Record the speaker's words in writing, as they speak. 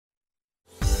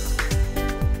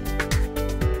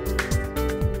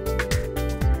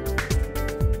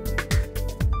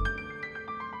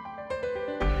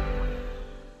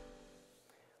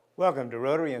Welcome to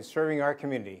Rotary and Serving Our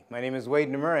Community. My name is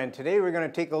Wade Nomura, and today we're going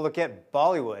to take a look at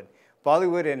Bollywood.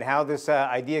 Bollywood and how this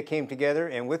idea came together.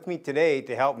 And with me today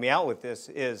to help me out with this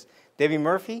is Debbie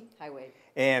Murphy. Hi, Wade.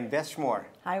 And Beth Schmohr.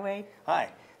 Hi, Wade. Hi.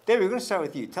 Debbie, we're going to start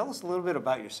with you. Tell us a little bit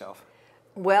about yourself.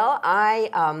 Well,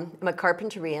 I am a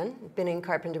carpinterian. Been in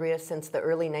carpinteria since the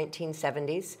early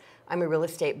 1970s. I'm a real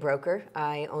estate broker.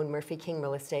 I own Murphy King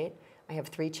Real Estate. I have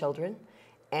 3 children.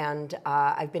 And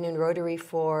I've been in Rotary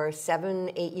for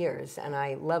 7-8 years, and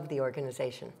I love the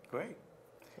organization. Great.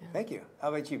 Yeah. Thank you. How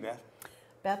about you, Beth?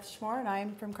 Beth Schmohr, and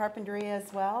I'm from Carpinteria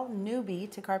as well.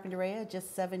 Newbie to Carpinteria,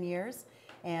 just 7 years.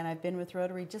 And I've been with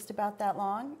Rotary just about that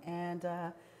long, and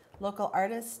local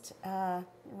artist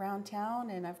around town,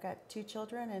 and I've got 2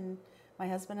 children, and my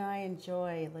husband and I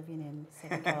enjoy living in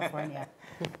Southern California.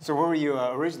 So where were you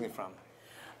originally from?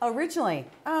 Originally,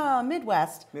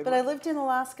 Midwest, but I lived in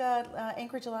Alaska,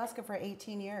 Anchorage, Alaska for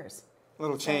 18 years. A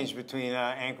little change between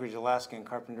Anchorage, Alaska and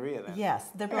Carpinteria then. Yes,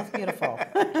 they're both beautiful.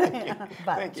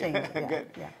 But change, yeah, good.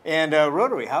 Yeah. And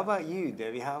Rotary, how about you,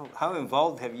 Debbie? How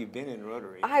involved have you been in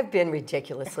Rotary? I've been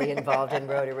ridiculously involved in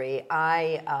Rotary.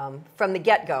 From the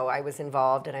get-go, I was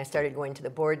involved, and I started going to the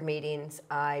board meetings.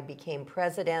 I became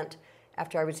president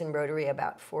after I was in Rotary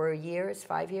about 5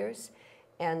 years,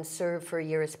 and served for a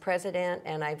year as president,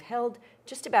 and I've held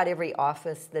just about every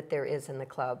office that there is in the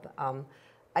club.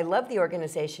 I love the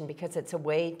organization because it's a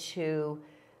way to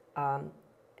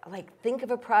think of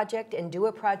a project and do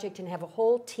a project and have a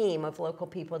whole team of local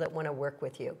people that want to work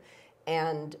with you.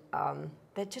 And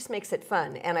that just makes it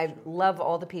fun. And I love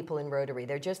all the people in Rotary.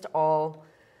 They're just all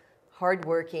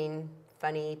hardworking,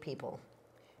 funny people.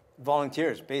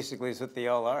 Volunteers, basically, is what they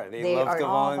all are. They love to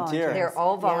volunteer. They're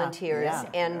all volunteers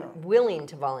and willing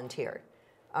to volunteer.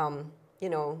 You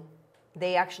know,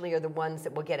 they actually are the ones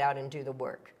that will get out and do the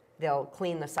work. They'll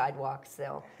clean the sidewalks,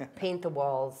 they'll paint the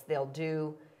walls, they'll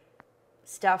do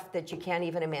stuff that you can't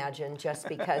even imagine just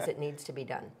because it needs to be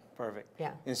done. Perfect.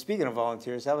 Yeah. And speaking of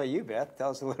volunteers, how about you, Beth?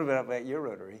 Tell us a little bit about your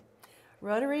Rotary.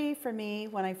 Rotary, for me,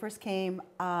 when I first came,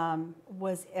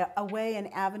 was a way, an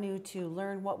avenue to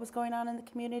learn what was going on in the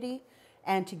community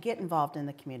and to get involved in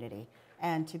the community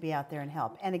and to be out there and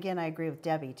help. And again, I agree with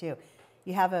Debbie, too.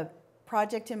 You have a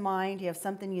project in mind, you have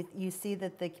something you see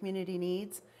that the community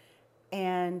needs,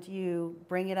 and you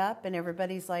bring it up, and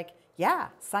everybody's like, yeah,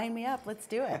 sign me up, let's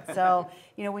do it. So,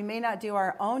 you know, we may not do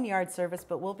our own yard service,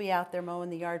 but we'll be out there mowing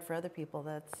the yard for other people.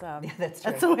 That's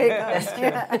the way it goes.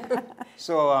 Yeah.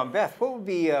 So, Beth, what would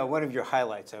be one of your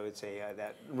highlights, I would say,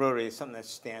 that Rotary is something that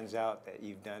stands out that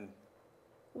you've done?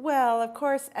 Well, of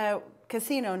course,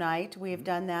 Casino Night, we've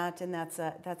done that, and that's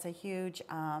a huge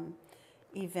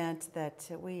event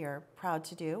that we are proud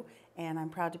to do, and I'm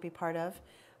proud to be part of.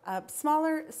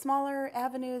 Smaller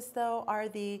avenues, though, are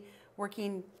the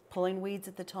pulling weeds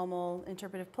at the Tomel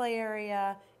Interpretive Play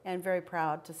Area, and very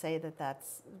proud to say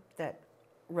that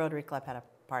Rotary Club had a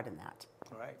part in that.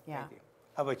 All right, yeah. Thank you.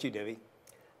 How about you, Debbie?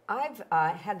 I've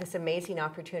had this amazing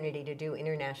opportunity to do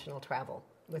international travel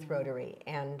with Rotary,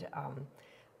 and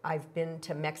I've been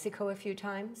to Mexico a few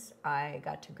times. I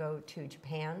got to go to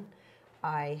Japan.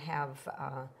 I have,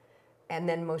 and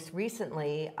then most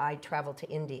recently, I traveled to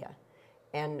India.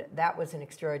 And that was an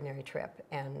extraordinary trip.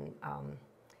 And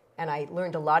I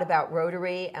learned a lot about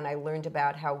Rotary, and I learned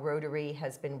about how Rotary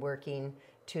has been working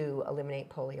to eliminate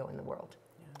polio in the world.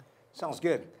 Yeah. Sounds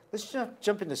good. Let's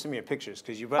jump into some of your pictures,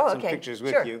 because you brought some pictures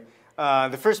with you.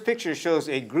 The first picture shows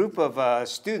a group of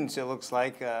students, it looks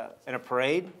like, in a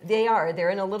parade. They are. They're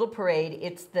in a little parade.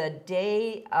 It's the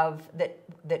day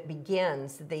that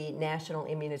begins the National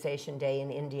Immunization Day in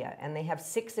India. And they have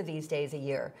 6 of these days a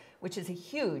year, which is a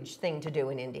huge thing to do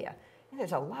in India. And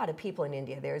there's a lot of people in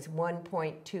India. There's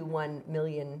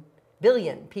 1.21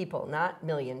 billion people, not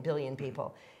million, billion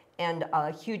people. And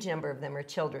a huge number of them are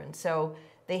children. So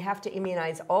they have to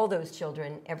immunize all those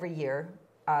children every year.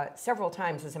 Several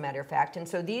times, as a matter of fact. And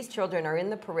so these children are in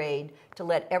the parade to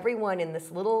let everyone in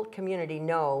this little community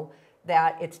know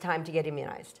that it's time to get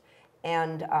immunized.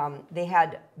 And they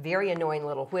had very annoying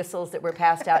little whistles that were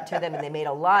passed out to them, and they made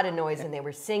a lot of noise, and they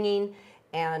were singing,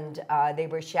 and they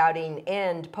were shouting,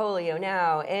 "End polio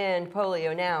now, end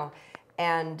polio now."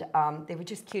 And they were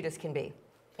just cute as can be.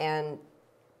 And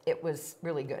it was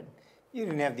really good. You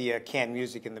didn't have the canned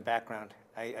music in the background,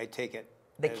 I take it.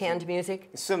 The canned music?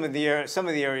 Some of the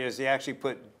areas, they actually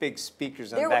put big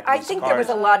speakers on the back of I these think cars. there was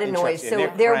a lot of noise. So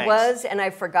there cranks. was, and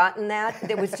I've forgotten that.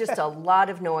 There was just a lot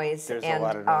of noise. There's a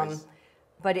lot of noise.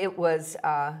 But it was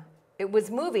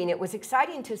moving. It was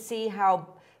exciting to see how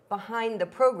behind the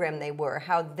program they were,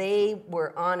 how they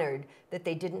were honored that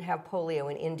they didn't have polio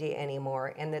in India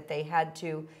anymore, and that they had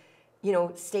to you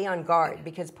know, stay on guard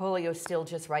because polio is still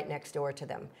just right next door to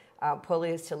them.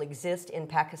 Polio still exists in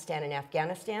Pakistan and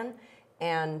Afghanistan,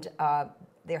 and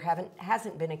there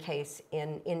hasn't been a case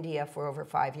in India for over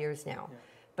 5 years now. Yeah.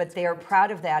 But they're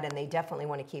proud of that, and they definitely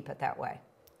want to keep it that way.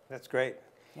 That's great.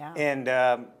 Yeah. And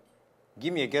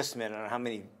give me a guesstimate on how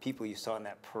many people you saw in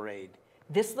that parade.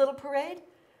 This little parade?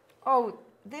 Oh,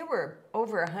 there were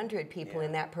over 100 people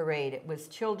in that parade. It was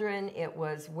children, it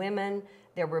was women,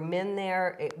 there were men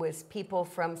there, it was people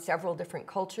from several different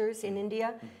cultures in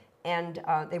India, and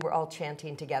they were all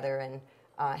chanting together and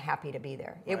happy to be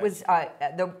there. Right. It was,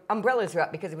 the umbrellas were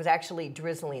up because it was actually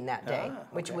drizzling that day,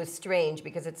 which was strange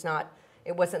because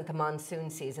it wasn't the monsoon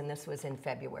season. This was in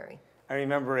February. I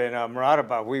remember in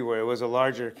Moradabad, it was a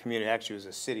larger community. Actually, it was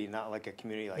a city, not like a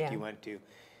community like you went to.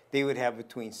 They would have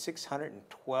between 600 and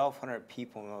 1,200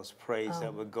 people in those parades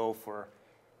that would go for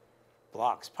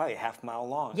blocks, probably a half-mile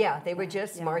long. Yeah, they were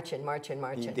just marching.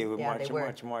 They would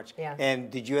march. Yeah. And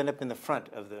did you end up in the front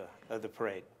of the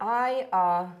parade?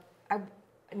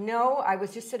 No, I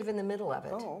was just sort of in the middle of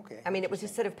it. Oh, okay. I mean, it was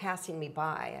just sort of passing me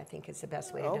by, I think is the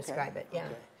best way to describe it. Yeah.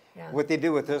 Okay. Yeah. What they did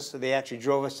with us, they actually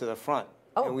drove us to the front.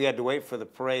 Oh. And we had to wait for the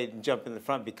parade and jump in the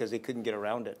front because they couldn't get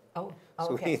around it. Oh, so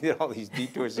okay. we did all these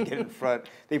detours to get in front.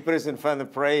 They put us in front of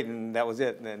the parade, and that was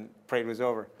it. And then the parade was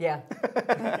over. Yeah.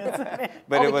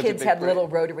 But all the kids had little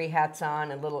Rotary hats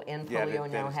on and little End Polio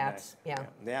Now hats. Nice.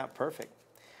 Yeah, perfect.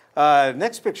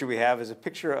 Next picture we have is a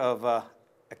picture of a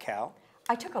cow.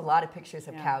 I took a lot of pictures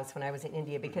of cows when I was in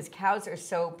India because cows are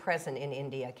so present in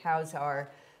India. Cows are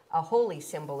a holy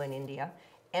symbol in India.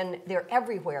 And they're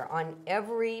everywhere. On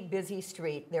every busy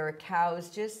street, there are cows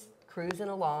just cruising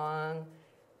along,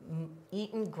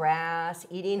 eating grass,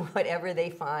 eating whatever they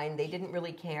find. They didn't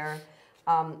really care.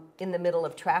 In the middle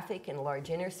of traffic in large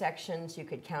intersections, you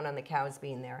could count on the cows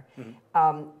being there.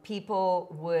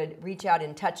 People would reach out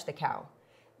and touch the cow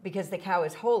because the cow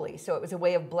is holy. So it was a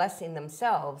way of blessing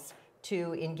themselves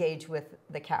to engage with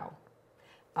the cow.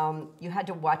 You had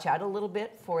to watch out a little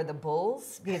bit for the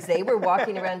bulls because they were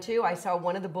walking around too. I saw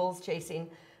one of the bulls chasing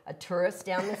a tourist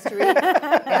down the street,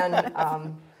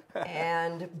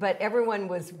 but everyone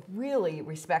was really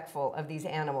respectful of these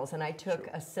animals, and I took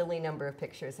a silly number of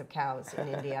pictures of cows in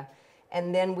India.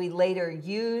 And then we later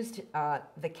used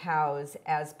the cows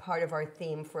as part of our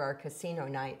theme for our casino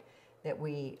night that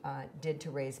we did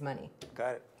to raise money.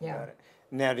 Got it. Yeah. Got it.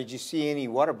 Now, did you see any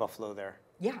water buffalo there?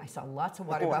 Yeah, I saw lots of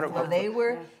water buffalo. They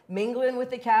were mingling with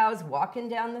the cows, walking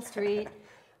down the street.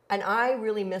 And I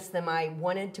really miss them. I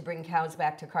wanted to bring cows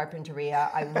back to Carpinteria.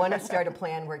 I want to start a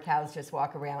plan where cows just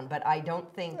walk around, but I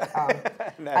don't think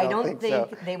I don't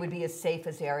think they would be as safe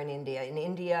as they are in India. In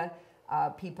India,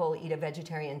 people eat a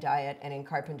vegetarian diet, and in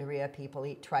Carpinteria, people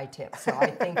eat tri-tip. So I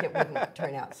think it wouldn't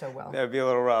turn out so well. That would be a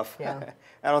little rough. Yeah.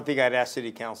 I don't think I'd ask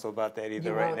City Council about that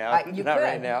either right now. You Not could.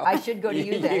 right now. I should go to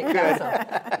you then,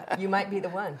 Council. You might be the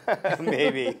one.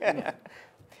 Maybe.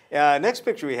 Next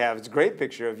picture we have, it's a great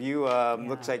picture of you.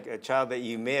 Looks like a child that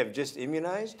you may have just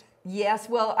immunized. Yes,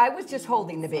 well, I was just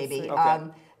holding the baby. Okay.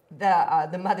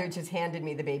 The mother just handed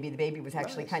me the baby. The baby was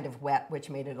actually kind of wet, which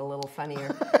made it a little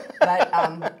funnier.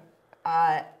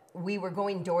 But we were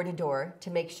going door to door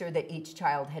to make sure that each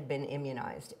child had been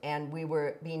immunized. And we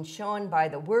were being shown by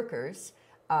the workers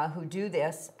who do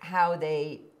this how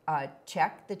they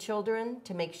check the children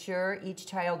to make sure each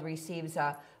child receives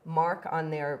a mark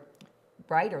on their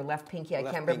right or left pinky. I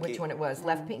can't remember which one it was.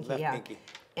 Left pinky, yeah. Pinky.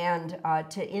 And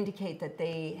to indicate that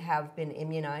they have been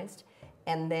immunized.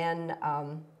 And then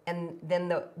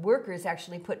the workers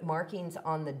actually put markings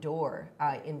on the door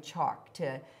in chalk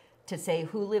to say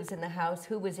who lives in the house,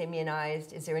 who was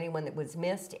immunized, is there anyone that was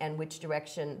missed, and which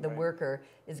direction the worker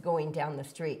is going down the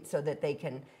street so that they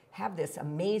can have this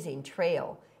amazing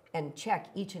trail and check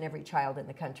each and every child in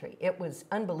the country. It was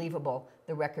unbelievable,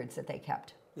 the records that they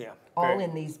kept. Yeah. All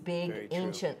in these big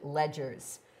ancient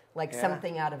ledgers, like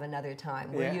something out of another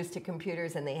time. We're used to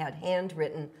computers, and they had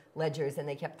handwritten ledgers, and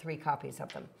they kept 3 copies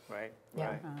of them. Right, Yeah.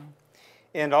 right.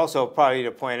 And also, probably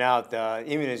to point out,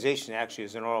 immunization actually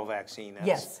is an oral vaccine.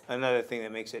 That's another thing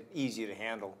that makes it easy to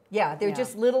handle. Yeah, they're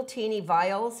just little teeny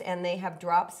vials, and they have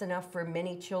drops enough for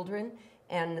many children,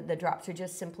 and the drops are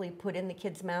just simply put in the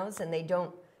kids' mouths, and they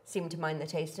don't seem to mind the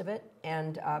taste of it.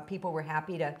 And people were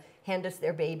happy to hand us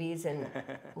their babies and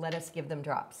let us give them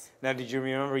drops. Now, did you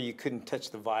remember you couldn't touch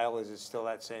the vial? Is it still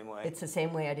that same way? It's the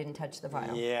same way. I didn't touch the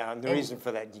vial. Yeah, and the reason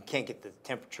for that, you can't get the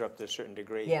temperature up to a certain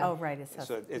degree. Yeah. Oh, right.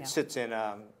 So it sits in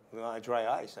dry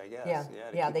ice, I guess.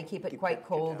 Yeah, they keep it quite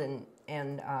cold,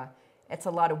 and it's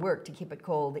a lot of work to keep it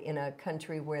cold in a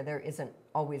country where there isn't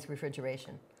always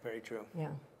refrigeration. Very true. Yeah.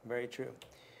 Very true.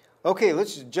 Okay,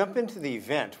 let's jump into the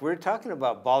event. We're talking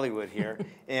about Bollywood here,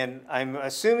 and I'm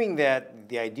assuming that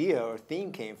the idea or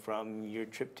theme came from your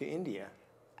trip to India.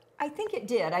 I think it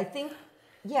did. I think,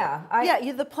 yeah.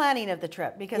 The planning of the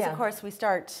trip, because of course we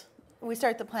start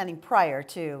the planning prior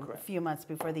to a few months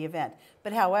before the event.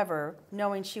 But however,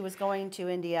 knowing she was going to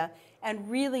India and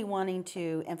really wanting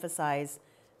to emphasize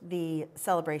the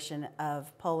celebration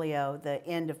of polio, the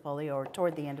end of polio, or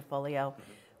toward the end of polio,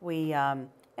 we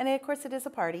and of course it is a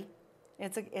party.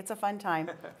 It's a fun time.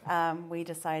 We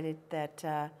decided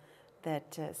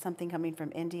that something coming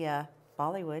from India,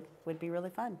 Bollywood, would be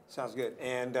really fun. Sounds good.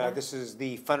 And this is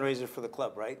the fundraiser for the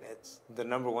club, right? It's the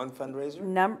 #1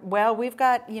 fundraiser? Well, we've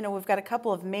got a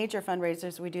couple of major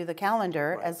fundraisers. We do the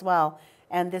calendar as well,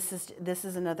 and this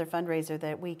is another fundraiser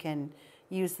that we can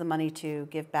use the money to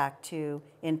give back to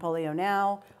in Polio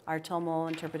Now, our Tomol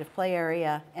Interpretive Play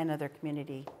Area, and other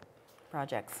community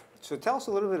projects. So tell us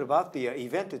a little bit about the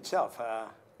event itself.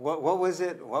 What was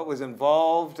it? What was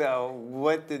involved?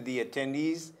 What did the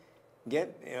attendees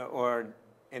get or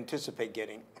anticipate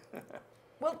getting?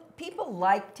 Well, people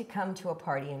like to come to a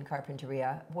party in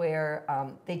Carpinteria where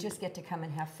they just get to come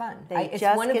and have fun. It's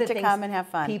one of the things come and have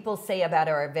fun. People say about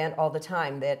our event all the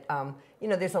time that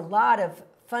there's a lot of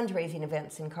fundraising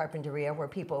events in Carpinteria where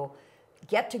people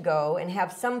get to go and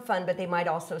have some fun, but they might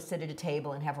also sit at a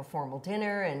table and have a formal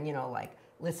dinner and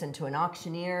listen to an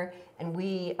auctioneer. And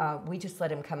we just let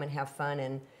them come and have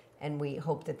fun, and we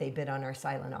hope that they bid on our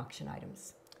silent auction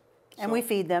items. And we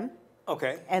feed them.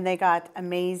 Okay. And they got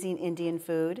amazing Indian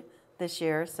food this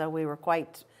year, so we were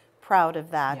quite proud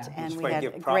of that. Yeah. And You we had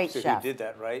give a props great to chef. who did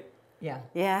that, right? Yeah.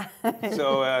 Yeah.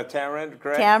 So Tamron,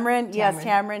 correct?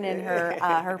 Tamron and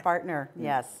her partner,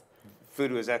 yes.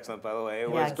 Food was excellent, by the way. It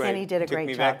Yeah, was great. Kenny did a great Took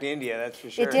me job. back to India, that's for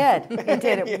sure. It did. It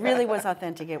did. It really was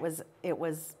authentic. It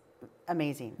was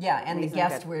amazing. Yeah, and the Amazingly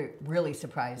guests good. were really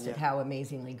surprised at how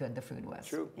amazingly good the food was.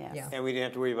 True. Yes. Yeah. And we didn't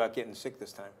have to worry about getting sick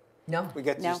this time. No. We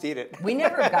got to just eat it. We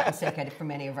never have gotten sick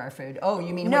from any of our food. Oh,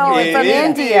 you mean No, when you were from in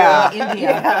India.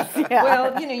 India. Yeah.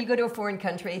 Well, you go to a foreign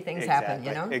country, things happen,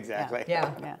 Exactly.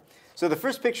 Yeah. So the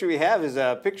first picture we have is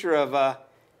a picture of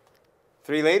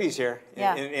 3 ladies here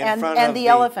Yeah. in front and of the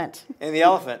elephant. And the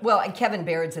elephant. Well, and Kevin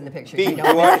Baird's in the picture. Being You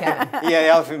don't miss dwarfed. Kevin. Yeah, the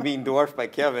elephant being dwarfed by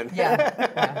Kevin.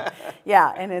 Yeah.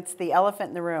 Yeah, and it's the elephant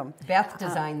in the room. Beth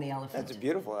designed the elephant. That's a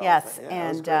beautiful elephant. Yes, Yeah, that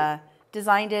was and great.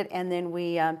 designed it, and then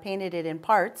we painted it in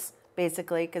parts,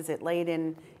 basically, because it laid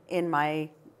in my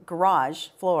garage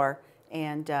floor,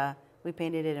 and we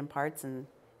painted it in parts and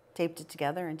taped it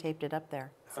together and taped it up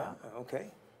there. So, Okay.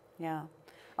 yeah.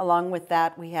 Along with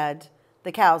that, we had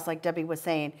the cows, like Debbie was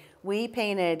saying. We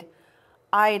painted,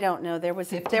 I don't know, there was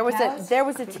 50 cows? there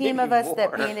was a team of Maybe us that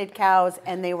more. painted cows,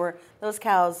 and those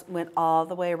cows went all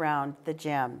the way around the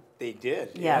gym. They did.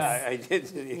 Yes. Yeah, I did.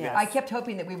 Yes. I kept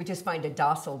hoping that we would just find a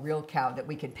docile real cow that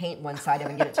we could paint one side of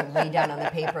and get it to lay down on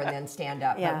the paper and then stand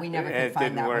up. Yeah. But we never It could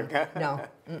find didn't that work. one.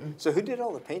 No. So who did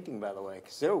all the painting, by the way?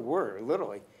 Because there were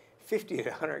literally 50 to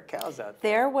 100 cows out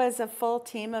there. There was a full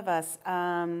team of us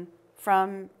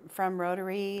from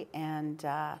Rotary, and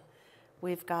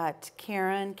we've got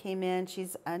Karen came in.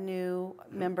 She's a new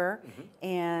member,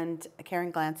 and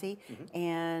Karen Glancy,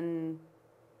 and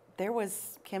there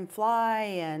was Kim Fly,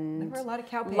 and There were a lot of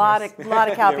cow painters. lot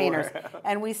of cow There painters, were.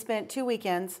 and we spent 2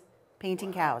 weekends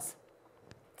painting cows.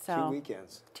 So 2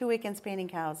 weekends. 2 weekends painting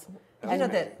cows.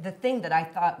 The thing that I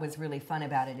thought was really fun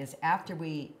about it is after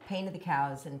we painted the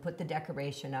cows and put the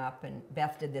decoration up, and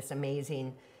Beth did this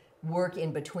amazing work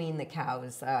in between the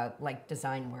cows, like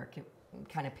design work,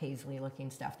 kind of paisley looking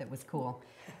stuff that was cool.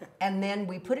 And then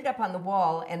we put it up on the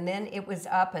wall, and then it was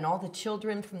up, and all the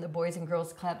children from the Boys and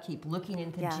Girls Club keep looking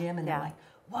into the gym, and they're like,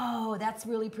 whoa, that's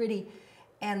really pretty.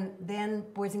 And then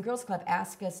Boys and Girls Club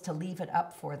asked us to leave it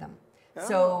up for them.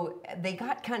 So they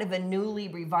got kind of a newly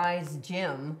revised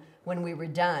gym when we were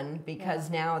done,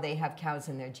 because now they have cows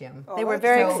in their gym. They were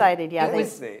very So excited. Yeah, it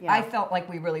was, neat. I felt like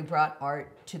we really brought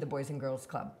art to the Boys and Girls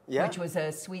Club, Yeah. which was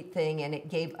a sweet thing, and it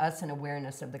gave us an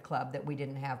awareness of the club that we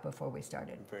didn't have before we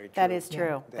started. Very true. that is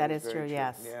true. That is very true.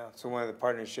 Yes. Yeah. So one of the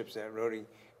partnerships that Rotary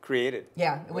created.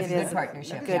 Yeah, it was It a is good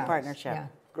partnership. good yeah. partnership. Yeah.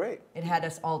 Great. It had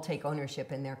us all take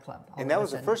ownership in their club. all And of that a was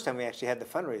the sudden. first time we actually had the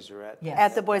fundraiser at. Yes.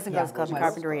 At the Boys and Yeah, Girls Club in it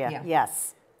was. Carpinteria. Yeah.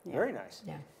 Yes. Very nice.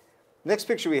 Yeah. Next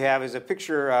picture we have is a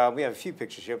picture, we have a few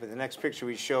pictures here, but the next picture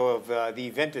we show of the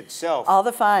event itself. All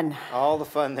the fun. All the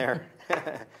fun there.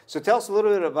 So tell us a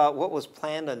little bit about what was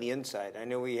planned on the inside. I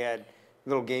know we had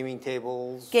little gaming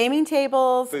tables. Gaming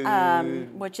tables,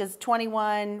 Food. which is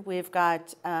 21. We've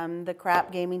got the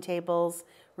crap gaming tables,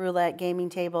 roulette gaming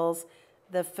tables.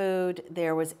 the food.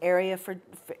 There was area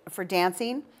for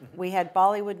dancing. We had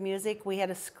Bollywood music. We had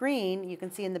a screen. You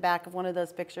can see in the back of one of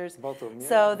those pictures. Both of them, yeah.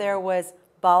 So there was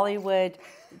Bollywood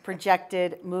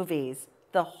projected movies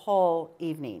the whole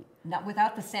evening. Not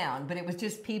without the sound, but it was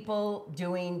just people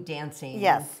doing dancing.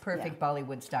 Yes. Perfect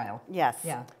Bollywood style. Yes.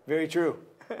 Yeah. Very true.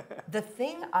 The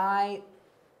thing I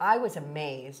was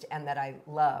amazed and that I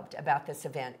loved about this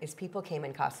event is people came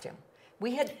in costume.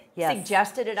 We had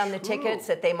suggested it on the tickets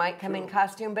that they might come in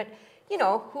costume, but you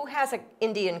know, who has an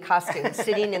Indian costume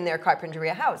sitting in their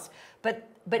carpinteria house? But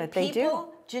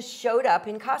people just showed up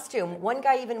in costume. One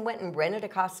guy even went and rented a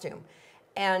costume.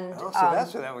 And so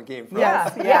that's where that one came from.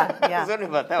 Yeah. I was wondering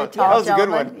about that one. Tall That was a good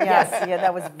gentleman. one. Yes, yeah,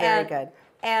 that was very good.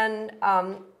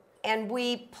 And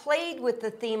we played with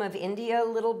the theme of India a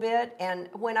little bit. And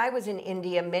when I was in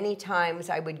India, many times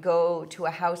I would go to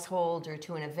a household or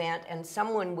to an event, and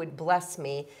someone would bless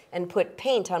me and put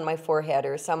paint on my forehead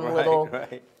or some little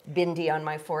bindi on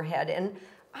my forehead. And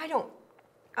I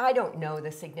don't know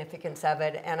the significance of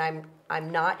it, and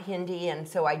I'm not Hindi, and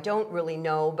so I don't really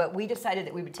know, but we decided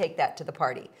that we would take that to the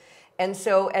party. And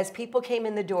so as people came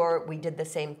in the door, we did the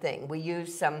same thing. We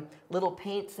used some little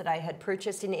paints that I had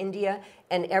purchased in India,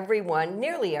 and everyone,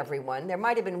 nearly everyone, there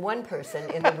might have been one person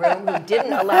in the room who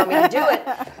didn't allow me to do it,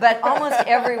 but almost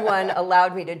everyone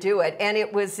allowed me to do it. And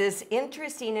it was this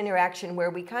interesting interaction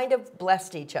where we kind of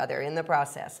blessed each other in the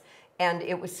process, and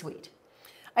it was sweet.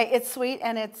 It's sweet,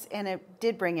 and it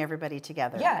did bring everybody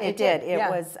together. Yeah, it did. It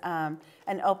yeah. was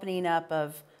an opening up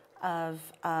of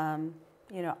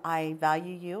you know, I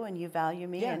value you and you value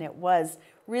me, and it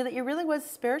really was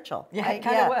spiritual. Yeah, it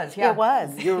kind of was. Yeah, it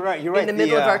was. You're right. You're right. In the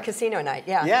middle of our casino night.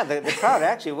 Yeah. Yeah, the crowd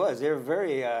actually was. They were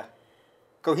very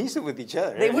cohesive with each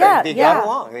other. They got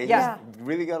along. They just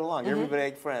really got along. Everybody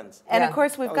had friends. And of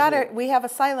course, we have a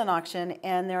silent auction,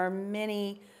 and there are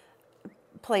many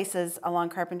places along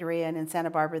Carpinteria and in Santa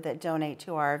Barbara that donate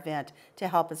to our event to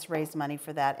help us raise money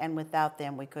for that. And without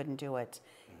them, we couldn't do it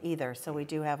either. So we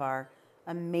do have our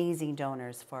amazing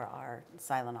donors for our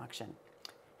silent auction.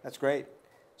 That's great.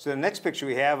 So the next picture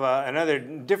we have another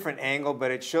different angle,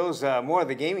 but it shows more of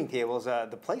the gaming tables.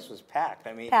 The place was packed.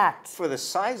 I mean, packed. For the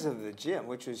size of the gym,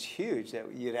 which was huge,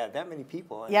 that you'd have that many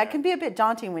people in Yeah, there. it can be a bit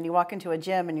daunting when you walk into a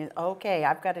gym and okay,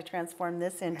 I've got to transform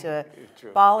this into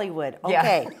Bollywood.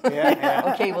 Okay.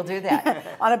 Yeah. Okay, we'll do that.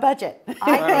 On a budget.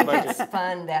 I think it's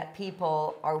fun that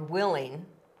people are willing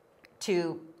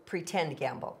to pretend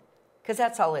gamble, because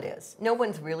that's all it is. No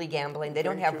one's really gambling. They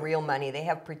don't have real money. They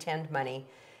have pretend money.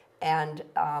 And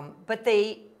but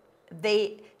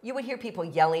you would hear people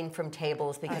yelling from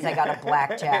tables because I got a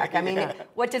blackjack. I mean,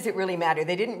 what does it really matter?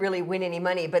 They didn't really win any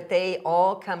money, but they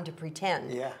all come to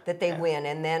pretend that they win.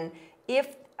 And then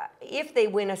if they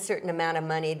win a certain amount of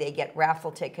money, they get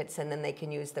raffle tickets, and then they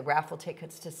can use the raffle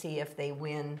tickets to see if they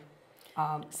win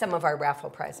some of our raffle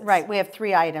prizes. Right. We have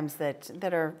 3 items that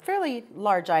are fairly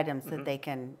large items that they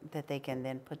can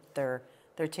then put their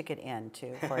ticket in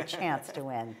for a chance to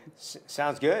win.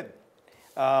 Sounds good.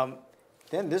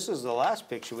 Then this is the last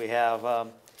picture we have.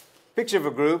 Picture of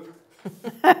a group.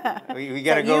 we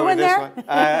got to go over this one.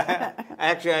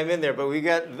 Actually, I'm in there, but we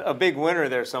got a big winner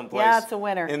there someplace. Yeah, it's a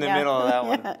winner. In the middle of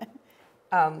that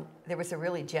one. There was a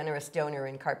really generous donor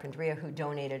in Carpinteria who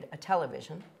donated a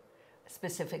television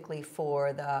specifically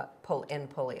for the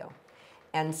polio.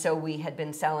 And so we had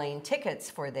been selling tickets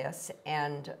for this,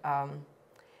 and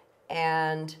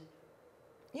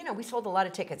you know, we sold a lot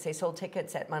of tickets. They sold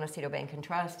tickets at Montecito Bank and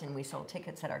Trust, and we sold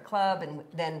tickets at our club, and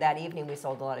then that evening we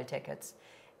sold a lot of tickets.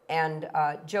 And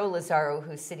Joe Lazaro,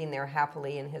 who's sitting there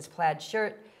happily in his plaid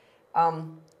shirt.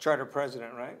 Charter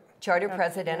president, right? Charter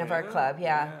president of our club,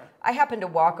 yeah. I happened to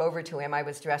walk over to him. I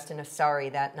was dressed in a sari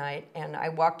that night, and I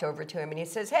walked over to him, and he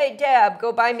says, "Hey, Deb,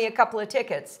 go buy me a couple of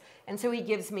tickets." And so he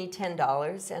gives me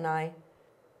 $10, and I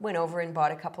went over and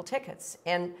bought a couple tickets.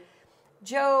 And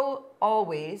Joe,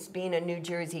 always being a New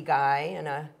Jersey guy and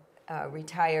a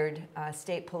retired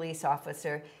state police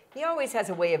officer, he always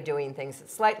has a way of doing things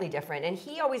that's slightly different, and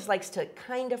he always likes to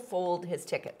kind of fold his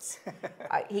tickets.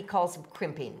 He calls them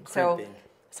crimping.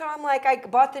 So I'm like, I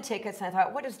bought the tickets, and I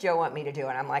thought, what does Joe want me to do?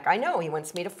 And I'm like, I know, he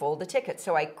wants me to fold the tickets.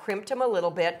 So I crimped them a little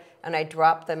bit, and I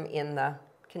dropped them in the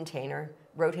container,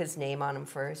 wrote his name on them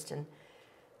first,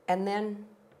 and then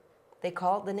they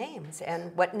called the names.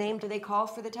 And what name do they call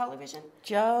for the television?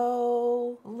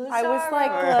 Joe. Lazaro. I was like,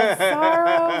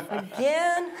 Lazaro.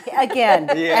 Again?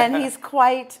 And he's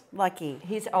quite lucky.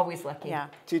 He's always lucky. Yeah.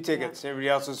 2 tickets. Everybody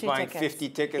else was buying tickets. 50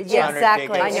 tickets, Yeah, 100 exactly.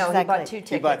 tickets. I know, he bought 2 tickets.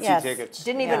 He bought 2 Yes. tickets.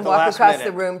 Didn't At even the walk last across minute.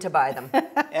 the room to buy them.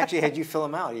 Actually, had you fill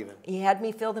them out even? He had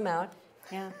me fill them out.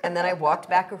 Yeah. And then I walked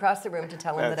back across the room to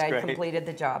tell him that That's I'd great. completed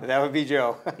the job. That would be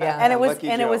Joe. Yeah. And it was Lucky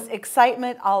and it Joe. was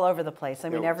excitement all over the place. I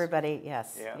mean, was. everybody,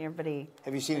 yes, Yeah. everybody.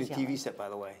 Have you seen was the yelling. TV set, by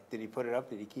the way? Did he put it up?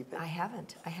 Did he keep it? I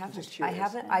haven't. just I curious.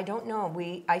 haven't. I don't know.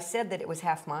 I said that it was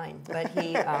half mine, but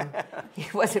he he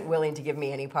wasn't willing to give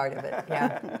me any part of it.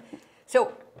 Yeah.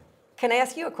 So, can I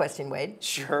ask you a question, Wade?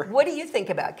 Sure. What do you think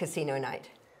about casino night?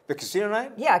 The casino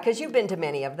night? Yeah, because you've been to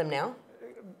many of them now.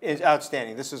 It's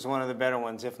outstanding. This is one of the better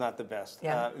ones, if not the best.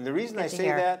 Yeah. And the reason Good I to say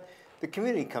hear. that, the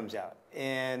community comes out.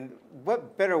 And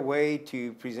what better way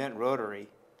to present Rotary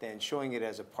than showing it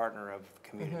as a partner of the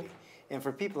community? And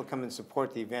for people to come and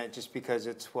support the event just because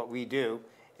it's what we do,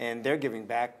 and they're giving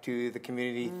back to the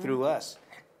community through us.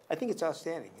 I think it's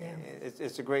outstanding. Yeah.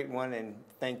 It's a great one, and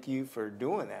thank you for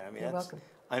doing that. I mean, You're that's, welcome.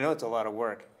 I know it's a lot of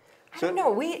work. I don't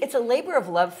know. It's a labor of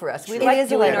love for us. We It like is a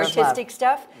doing labor of love. artistic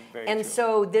stuff, Very and true.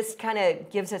 so this kind of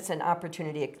gives us an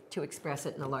opportunity to express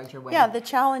it in a larger way. Yeah, the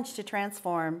challenge to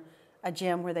transform a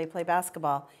gym where they play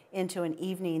basketball into an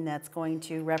evening that's going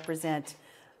to represent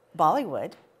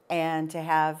Bollywood and to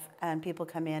have people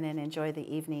come in and enjoy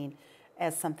the evening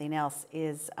as something else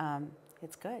is,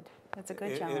 it's good. It's a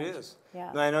good challenge. It is.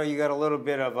 Yeah. Now, I know you got a little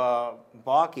bit of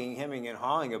balking, hemming, and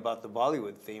hawing about the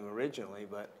Bollywood theme originally,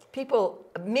 but People,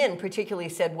 men particularly,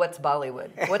 said, "What's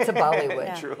Bollywood? What's a Bollywood?"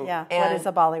 Yeah, True. yeah. What And- is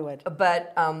a Bollywood?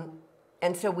 But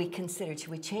and so we considered, should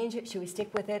we change it? Should we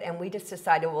stick with it? And we just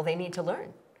decided, well, they need to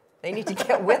learn. They need to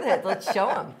get with it. Let's show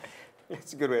them.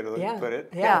 it's a good way to Yeah. put it.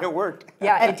 Yeah. It worked.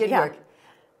 Yeah, it did Yeah. work.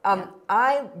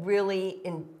 I really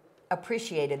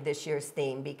appreciated this year's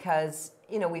theme because,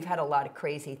 you know, we've had a lot of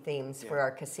crazy themes for Yeah.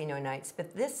 our casino nights,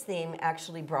 but this theme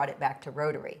actually brought it back to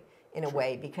Rotary in a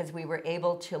way because we were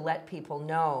able to let people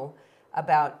know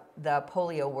about the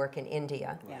polio work in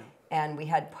India. Yeah. And we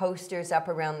had posters up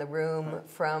around the room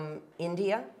from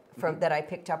India that I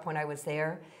picked up when I was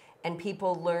there. And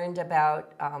people learned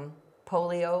about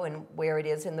polio and where it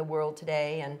is in the world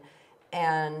today.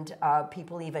 And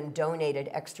people even donated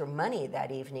extra money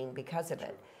that evening because of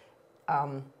it.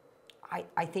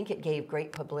 I think it gave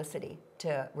great publicity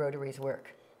to Rotary's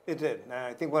work. It did.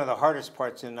 I think one of the hardest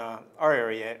parts in our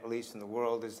area, at least in the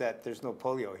world, is that there's no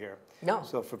polio here. No,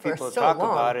 So for for people to so talk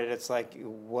long. about it, it's like,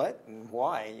 what and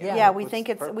why? You know, Yeah, we what's think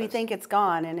the it's purpose?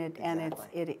 gone, and it isn't. It's-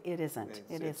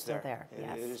 It is it's still there. It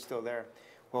Yes. is still there.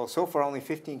 Well, so far only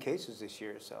 15 cases this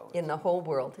year, so. In the whole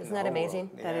world. in Isn't the that whole world.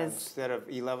 amazing? That Yeah, is- instead of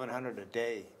 1,100 a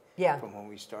day. Yeah. From when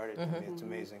we started. I mean, it's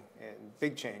amazing. And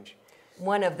big change.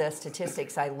 One of the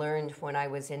statistics I learned when I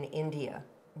was in India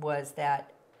was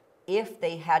that if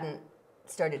they hadn't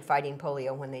started fighting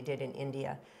polio when they did in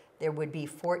India, there would be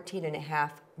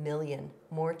 14.5 million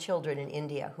more children in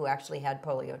India who actually had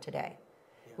polio today,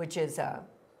 which is,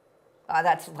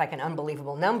 that's like an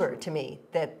unbelievable number to me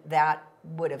that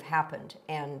would have happened.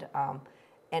 And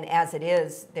as it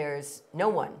is, there's no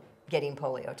one getting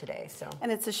polio today. So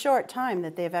And it's a short time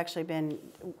that they've actually been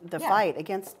the Yeah. fight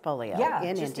against polio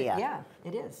in India. Yeah,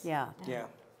 it is. Yeah. Yeah.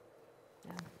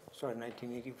 Started in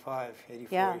 1985, 84,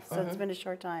 Yeah, 85. so it's been a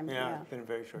short time. Yeah, it's been a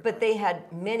very short But time. they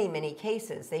had many, many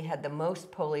cases. They had the most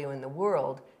polio in the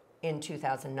world in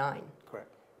 2009.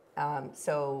 Correct.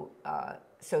 So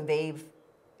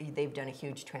they've done a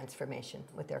huge transformation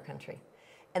with their country.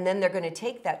 And then they're going to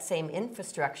take that same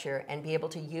infrastructure and be able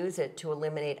to use it to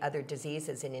eliminate other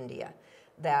diseases in India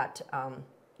that,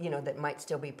 that might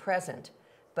still be present.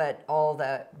 But all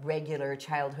the regular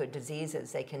childhood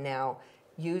diseases, they can now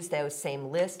use those same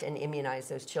list and immunize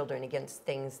those children against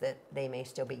things that they may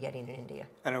still be getting in India.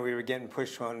 I know we were getting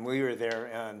pushed when we were there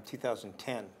in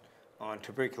 2010 on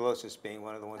tuberculosis being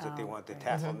one of the ones that they wanted to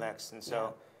tackle next. And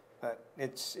so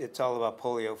it's all about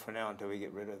polio for now until we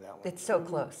get rid of that one. It's so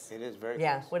close. It is very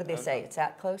Yeah, close. what did they say? It's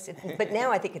that close? But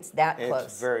now I think it's that close.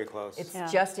 It's very close. It's Yeah.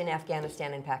 just in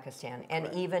Afghanistan and Pakistan. And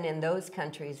Correct. even in those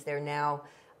countries, they're now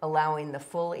allowing the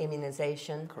full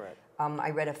immunization. Correct.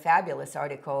 I read a fabulous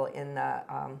article in the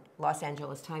Los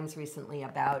Angeles Times recently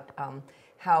about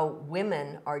how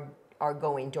women are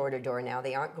going door to door now.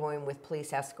 They aren't going with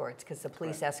police escorts because the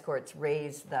police Correct. escorts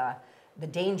raise the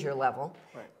danger level.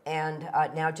 Right. And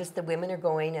now just the women are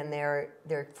going, and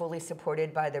they're fully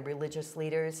supported by the religious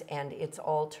leaders, and it's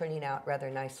all turning out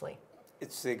rather nicely.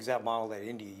 It's the exact model that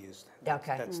India used.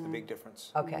 Okay. That's the big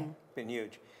difference. Okay. Been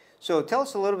huge. So tell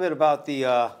us a little bit about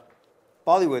the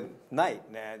Bollywood night.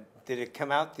 Did it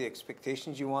come out the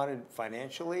expectations you wanted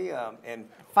financially? And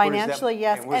Financially,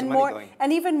 yes, where's and the money more, going?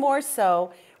 and even more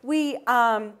so, we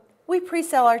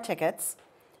pre-sell our tickets,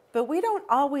 But we don't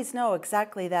always know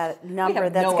exactly that number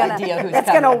have that's no gonna idea who's that's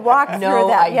gonna coming. walk No through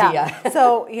that. idea. Yeah.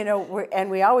 So and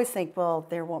we always think, well,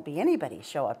 there won't be anybody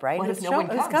show up, right? What if no one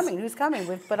Who's comes? coming? Who's coming?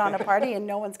 We've put on a party and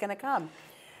no one's gonna come,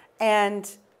 and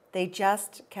they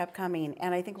just kept coming.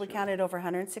 And I think we counted over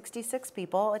 166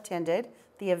 people attended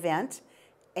the event,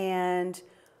 and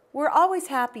we're always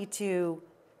happy to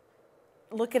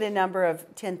look at a number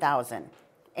of 10,000,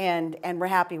 and we're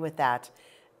happy with that,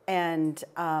 and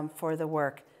for the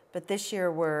work. But this year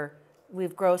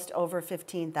we've grossed over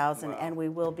 15,000, and we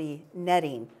will be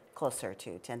netting closer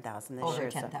to 10,000 this year. Over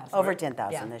 10,000. Over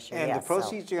 10,000 Yeah. this year. And yes, the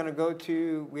proceeds are going to go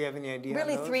to, we have any idea?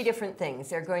 Really on those? 3 different things.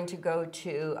 They're going to go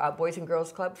to Boys and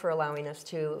Girls Club for allowing us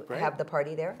to Great. have the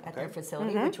party there at their Okay.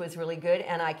 facility, which was really good.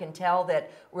 And I can tell that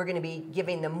we're going to be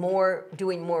giving them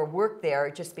doing more work there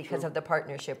just because of the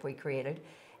partnership we created.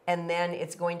 And then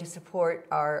it's going to support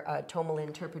our Tomel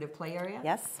Interpretive Play Area.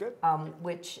 Yes. Good.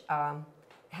 Which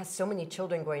has so many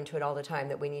children going to it all the time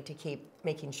that we need to keep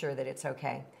making sure that it's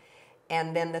okay.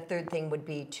 And then the third thing would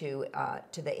be to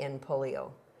the End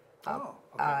Polio.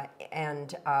 Okay. And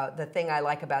the thing I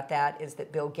like about that is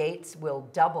that Bill Gates will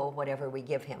double whatever we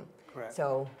give him. Correct.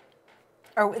 So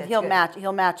Or That's he'll good. match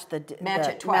the Match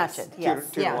it twice. Match it, Two yes.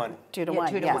 to Yeah. 1. 2 to yeah,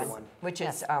 1, 2 to yes. 1, which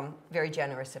is very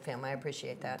generous of him. I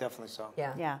appreciate that. Definitely so.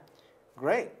 Yeah. Yeah.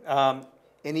 Great.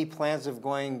 Any plans of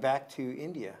going back to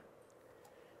India?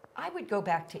 I would go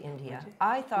back to India.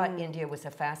 I thought India was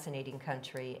a fascinating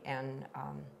country, and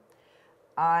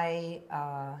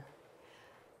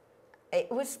it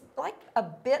was like a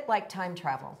bit like time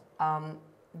travel.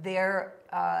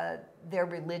 Their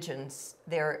religions,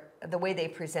 the way they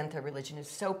present their religion is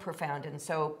so profound and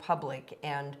so public,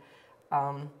 and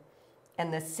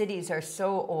the cities are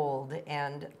so old,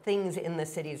 and things in the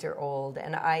cities are old,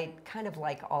 and I kind of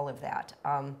like all of that.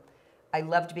 I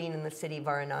loved being in the city of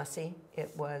Varanasi.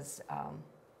 It was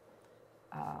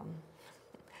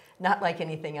not like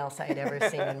anything else I had ever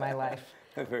seen in my life.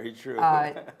 Very true.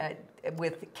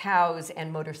 With cows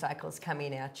and motorcycles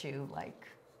coming at you like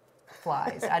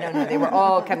flies. I don't know. They were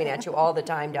all coming at you all the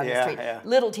time down the street. Yeah.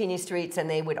 Little teeny streets, and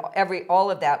they would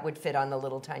all of that would fit on the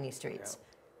little tiny streets.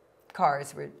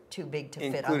 Cars were too big to fit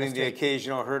on the Including the street.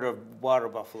 occasional herd of water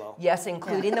buffalo. Yes,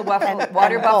 including the And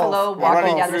water bulls. buffalo walking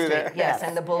Running down the through street. there. Yes, Yes.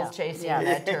 and the bulls Yeah. chasing Yes.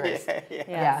 that tourist. Yes.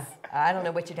 Yeah, I don't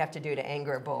know what you'd have to do to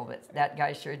anger a bull, but that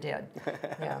guy sure did.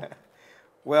 Yeah.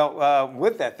 Well,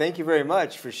 with that, thank you very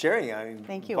much for sharing. I mean,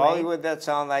 Thank you, Bollywood, that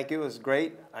sounded like it was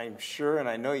great. I'm sure, and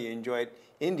I know you enjoyed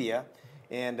India.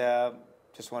 And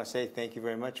just want to say thank you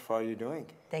very much for all you're doing.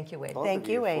 Thank you, Wade. Both Thank of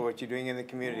you, Wade. for what you're doing in the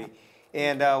community.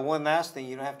 And one last thing,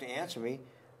 you don't have to answer me.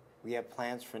 We have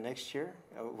plans for next year.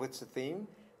 What's the theme?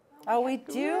 Oh, we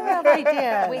do have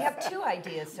ideas. We have 2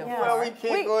 ideas so Yeah. far. Well, we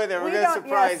can't go there. We're we going to don't-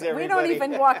 surprise yes, everybody. We don't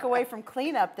even walk away from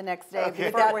cleanup the next day before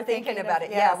Without we're thinking of- about it.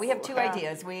 yes. Yeah, we have 2 Yeah.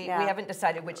 ideas. We Yeah. haven't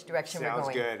decided which direction we're Sounds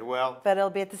going. good. Well, But it'll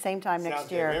be at the same time sounds next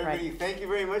good. year. Everybody, Right. thank you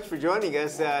very much for joining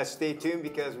us. Stay tuned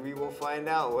because we will find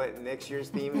out what next year's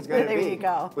theme is going to There be. you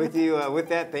go. With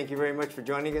that, thank you very much for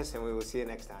joining us, and we will see you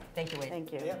next time. Thank you, Wade.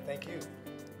 Thank you. Yeah, thank you.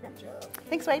 Good job.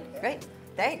 Thanks, Wade. Great.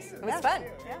 Thanks. It was fun.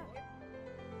 Yeah.